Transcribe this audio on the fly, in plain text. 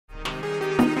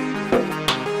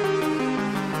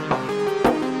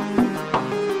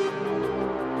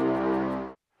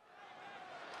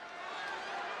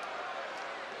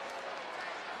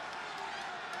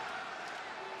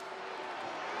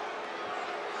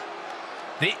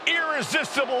The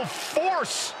irresistible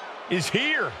force is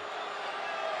here.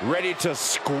 Ready to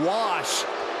squash.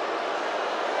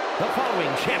 The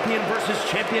following champion versus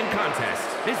champion contest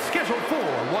is scheduled for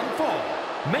one fall.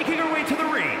 Making her way to the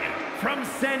ring from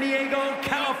San Diego,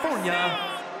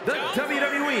 California, the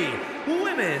WWE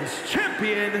Women's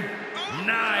Champion,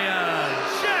 Nia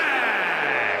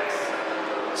Jax.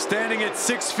 Standing at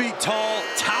 6 feet tall,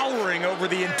 towering over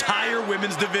the entire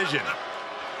women's division.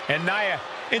 And Nia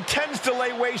intends to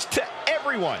lay waste to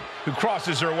everyone who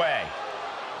crosses her way.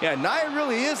 Yeah, Nia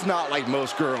really is not like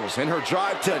most girls in her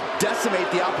drive to decimate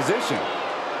the opposition.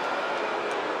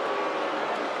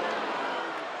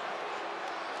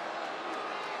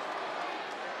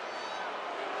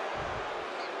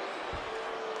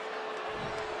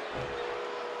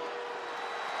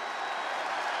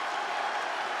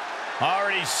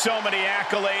 Already so many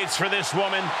accolades for this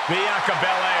woman, Bianca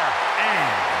Belair.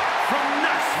 And from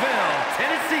Knoxville,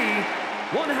 Tennessee,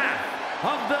 one half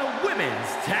of the Women's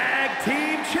Tag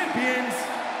Team Champions,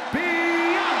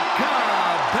 Bianca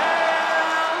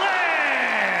Belair.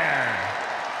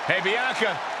 Hey,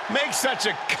 Bianca, make such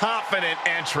a confident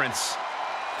entrance.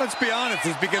 Let's be honest,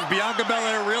 it's because Bianca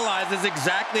Belair realizes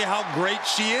exactly how great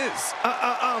she is.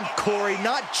 Corey,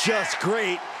 not just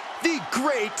great, the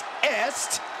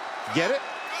greatest. Get it?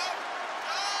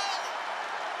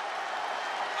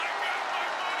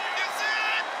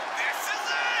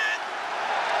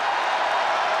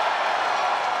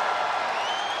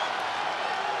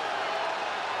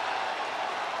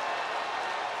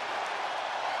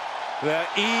 The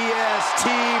EST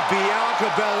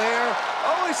Bianca Belair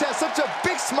always has such a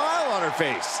big smile on her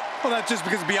face. Well, that's just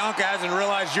because Bianca hasn't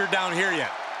realized you're down here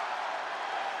yet.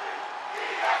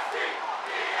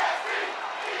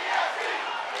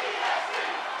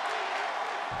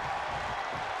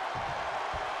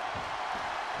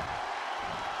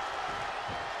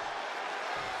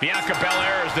 Bianca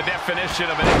Belair is the definition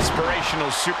of an inspirational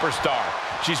superstar.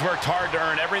 She's worked hard to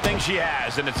earn everything she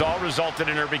has, and it's all resulted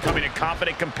in her becoming a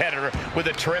confident competitor with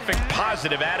a terrific,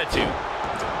 positive attitude.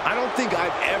 I don't think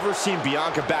I've ever seen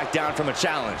Bianca back down from a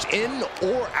challenge, in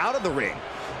or out of the ring.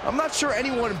 I'm not sure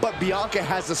anyone but Bianca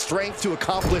has the strength to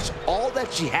accomplish all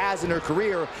that she has in her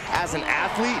career as an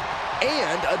athlete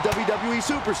and a WWE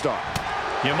superstar.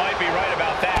 You might be right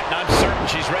about that, and I'm certain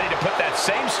she's ready to put that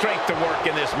same strength to work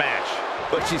in this match.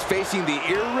 But she's facing the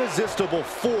irresistible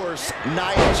force,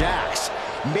 Nia Jax.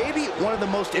 Maybe one of the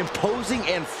most imposing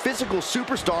and physical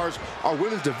superstars our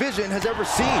women's division has ever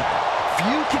seen.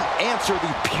 Few can answer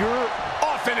the pure...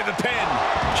 Off into the pin.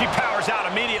 She powers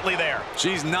out immediately there.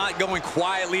 She's not going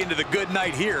quietly into the good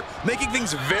night here, making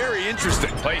things very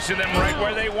interesting. Placing them right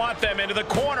where they want them, into the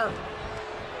corner.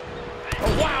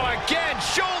 Oh, wow, again,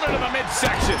 shoulder to the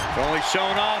midsection. It's only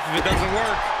showing off if it doesn't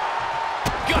work.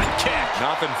 Gut kick.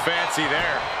 Nothing fancy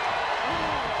there.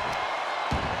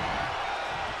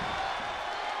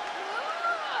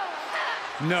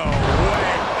 No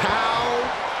way. How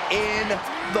in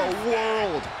the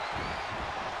world?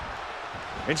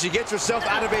 And she gets herself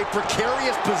out of a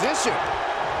precarious position.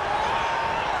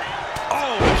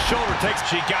 Oh, the shoulder takes.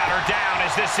 She got her down.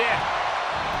 Is this it?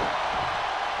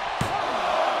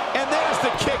 And there's the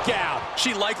kick out.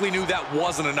 She likely knew that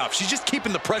wasn't enough. She's just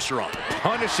keeping the pressure on.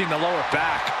 Punishing the lower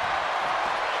back.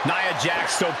 Nia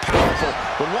Jax so powerful,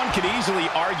 but one could easily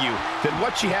argue that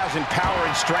what she has in power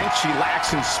and strength, she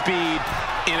lacks in speed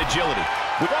and agility.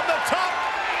 From the top,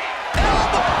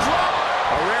 elbow drop.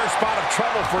 A rare spot of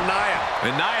trouble for Nia.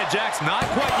 And Nia Jax not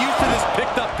quite used to this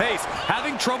picked up pace,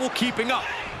 having trouble keeping up.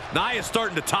 Nia's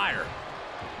starting to tire.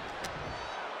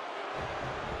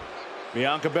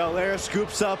 Bianca Belair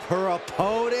scoops up her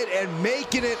opponent and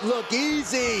making it look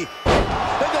easy.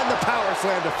 And then the power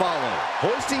slam to follow.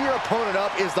 Hoisting your opponent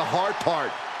up is the hard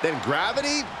part. Then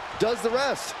gravity does the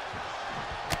rest.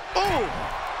 Boom!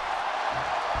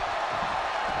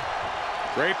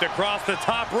 Draped across the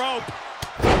top rope.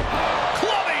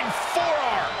 Clubbing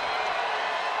forearm.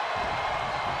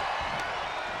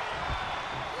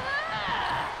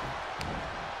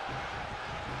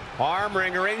 Arm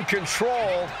wringer in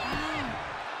control.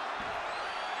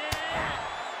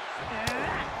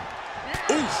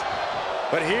 Oof.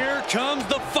 But here comes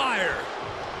the fire.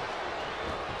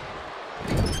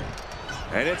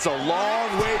 And it's a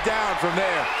long way down from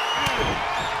there.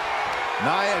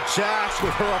 Nia Jax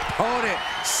with her opponent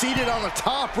seated on the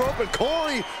top rope, and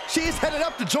Corey, she's headed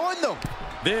up to join them.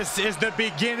 This is the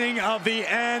beginning of the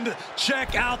end.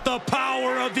 Check out the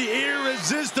power of the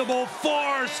irresistible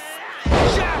force.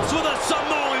 Jax with a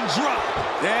Samoan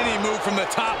drop. Any move from the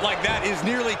top like that is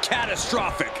nearly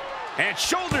catastrophic. And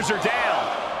shoulders are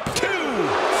down. 2.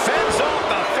 Fends off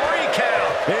the 3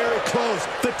 count. Very close.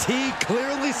 Fatigue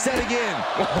clearly setting in.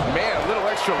 Oh, man, a little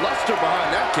extra luster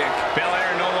behind that kick.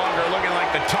 Belair no longer looking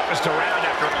like the toughest around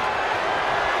after...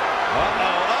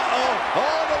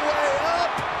 All the way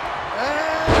up.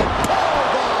 And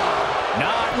powerbomb.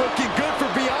 Not looking good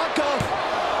for Bianca.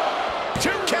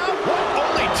 2 count. What?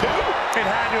 Only 2? It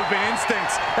had to have been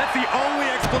instincts. That's the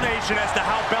only explanation as to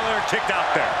how Belair kicked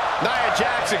out there. Nia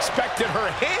Jax expected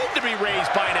her hand to be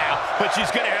raised by now, but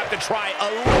she's going to have to try a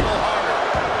little harder.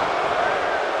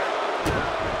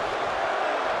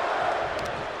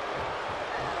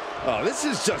 Oh, this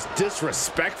is just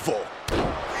disrespectful.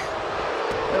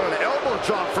 And an elbow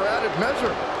drop for added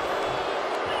measure.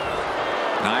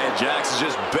 Nia Jax is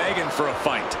just begging for a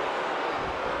fight.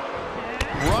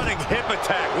 Running hip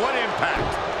attack. What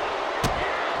impact?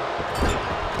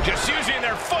 Just using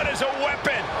their foot as a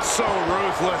weapon. So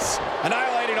ruthless.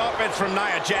 Annihilating offense from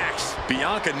Nia Jax.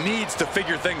 Bianca needs to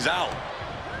figure things out.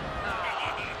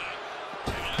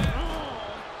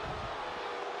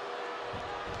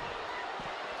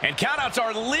 And countouts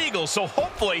are legal, so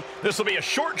hopefully this will be a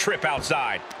short trip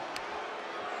outside.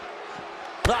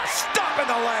 Stop in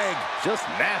the leg. Just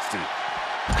nasty.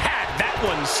 Had that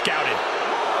one scouted.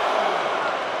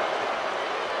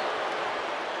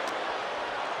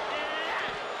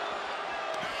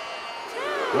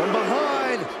 From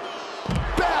behind.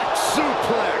 Back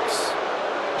suplex.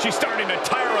 She's starting to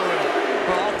tire a little.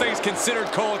 For all things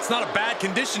considered, Cole, it's not a bad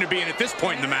condition to be in at this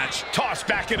point in the match. Tossed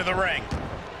back into the ring.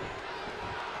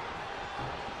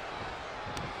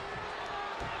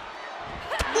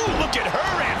 Ooh, look at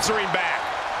her answering back.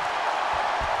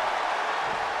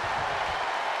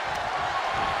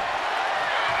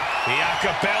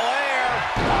 Bianca Belair.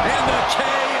 And the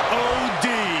KOD.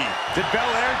 Did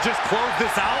Belair just close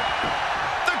this out?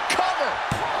 The cover.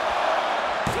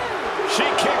 She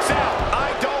kicks out.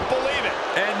 I don't believe it.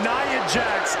 And Nia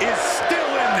Jax is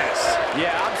still in this.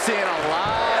 Yeah, I'm seeing a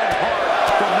lot of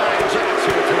heart from Nia Jax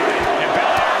here tonight. And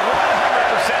Belair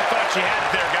 100% thought she had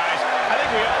it there, guys. I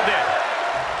think we all did.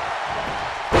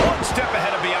 One step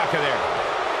ahead of Bianca there.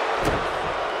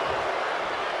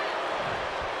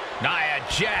 Nia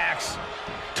Jax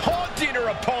taunting her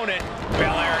opponent.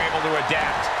 Belair able to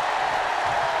adapt.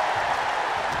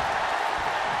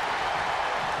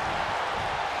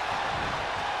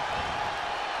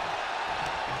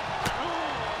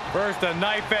 First a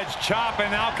knife edge chop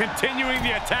and now continuing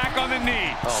the attack on the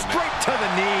knee. Straight to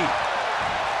the knee.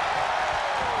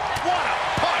 What a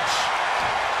punch!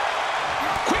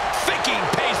 Quick thinking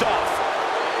pays off.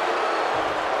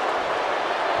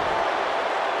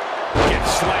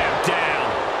 Gets slammed down.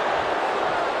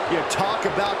 You talk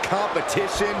about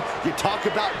competition, you talk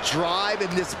about drive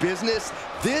in this business.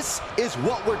 This is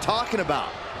what we're talking about.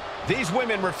 These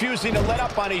women refusing to let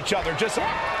up on each other. Just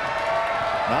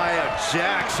Nia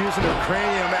Jax using her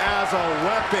cranium as a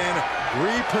weapon,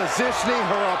 repositioning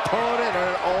her opponent,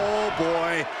 and oh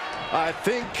boy, I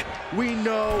think we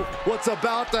know what's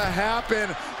about to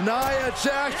happen. Nia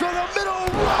Jax from the middle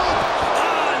rope!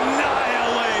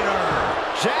 Annihilator!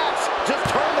 Jax just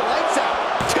turned the lights out.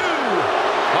 2!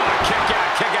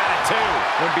 kick out at 2.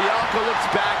 When Bianca looks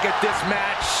back at this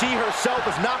match, she herself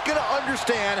is not going to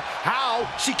understand how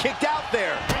she kicked out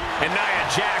there. And Nia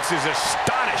Jax is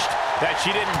astonished that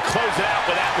she didn't close it out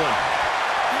with that one.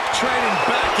 Trading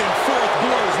back and forth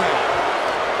blows now.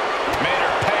 Made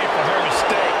her pay for her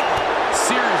mistake.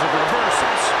 Series of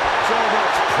reversals. So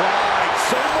much pride,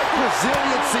 so much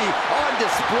resiliency on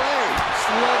display.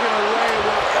 Slugging away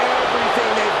with everything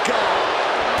they've got.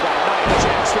 Nia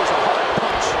Jax throws a hard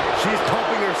punch. She's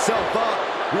pumping herself up,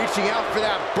 reaching out for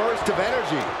that burst of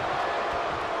energy.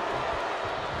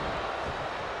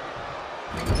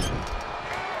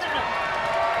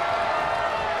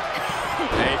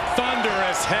 A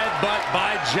thunderous headbutt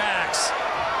by Jax.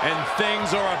 And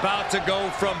things are about to go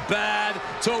from bad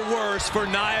to worse for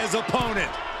Nia's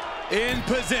opponent. In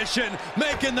position,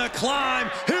 making the climb.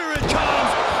 Here it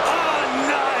comes.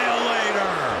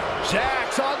 Annihilator.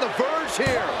 Jax on the verge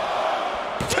here.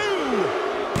 2!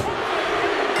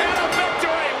 And a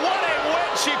victory. What a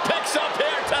win she picks up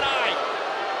here tonight.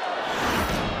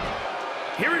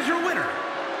 Here is your winner,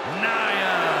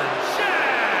 Nia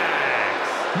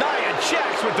Jax. Nia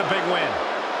Jax with the big win.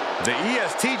 The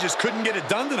EST just couldn't get it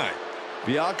done tonight.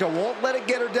 Bianca won't let it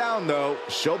get her down, though.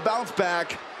 She'll bounce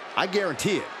back. I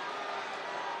guarantee it.